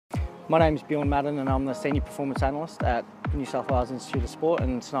My name's Bjorn Madden and I'm the Senior Performance Analyst at New South Wales Institute of Sport,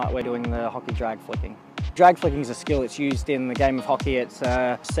 and tonight we're doing the hockey drag flicking. Drag flicking is a skill that's used in the game of hockey. It's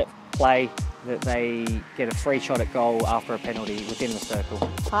a set play that they get a free shot at goal after a penalty within the circle.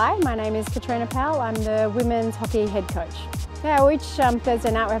 Hi, my name is Katrina Powell. I'm the women's hockey head coach. Yeah, each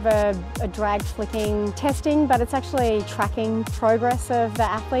Thursday night we have a drag flicking testing, but it's actually tracking progress of the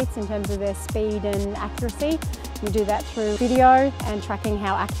athletes in terms of their speed and accuracy. We do that through video and tracking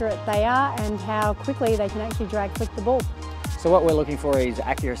how accurate they are and how quickly they can actually drag flick the ball. So what we're looking for is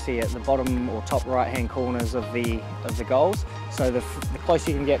accuracy at the bottom or top right-hand corners of the goals. So the closer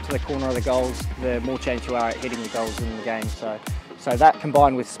you can get to the corner of the goals, the more chance you are at hitting the goals in the game. So that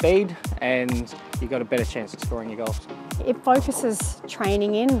combined with speed, and you've got a better chance of scoring your goals. It focuses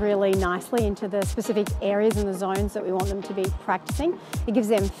training in really nicely into the specific areas and the zones that we want them to be practicing. It gives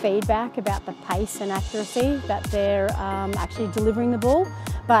them feedback about the pace and accuracy that they're actually delivering the ball.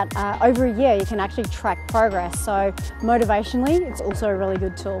 But over a year you can actually track progress, so motivationally it's also a really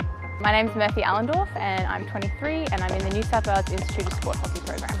good tool. My name's Murphy Allendorf and I'm 23 and I'm in the New South Wales Institute of Sport hockey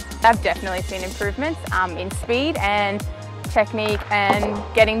program. I've definitely seen improvements in speed and technique and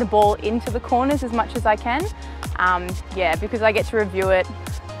getting the ball into the corners as much as I can. Yeah, because I get to review it,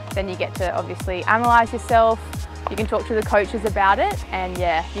 then you get to obviously analyse yourself, you can talk to the coaches about it, and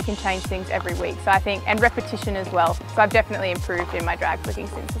yeah, you can change things every week. So I think, and repetition as well. So I've definitely improved in my drag flicking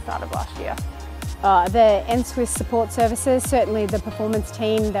since the start of last year. The NSWIS support services, certainly the performance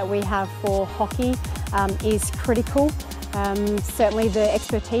team that we have for hockey is critical. Certainly the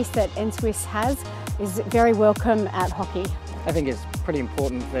expertise that NSWIS has is very welcome at hockey. I think it's pretty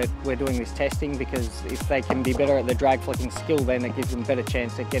important that we're doing this testing, because if they can be better at the drag flicking skill, then it gives them a better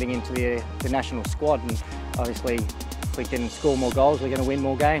chance at getting into the national squad, and obviously if we can score more goals we're going to win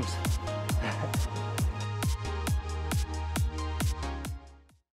more games.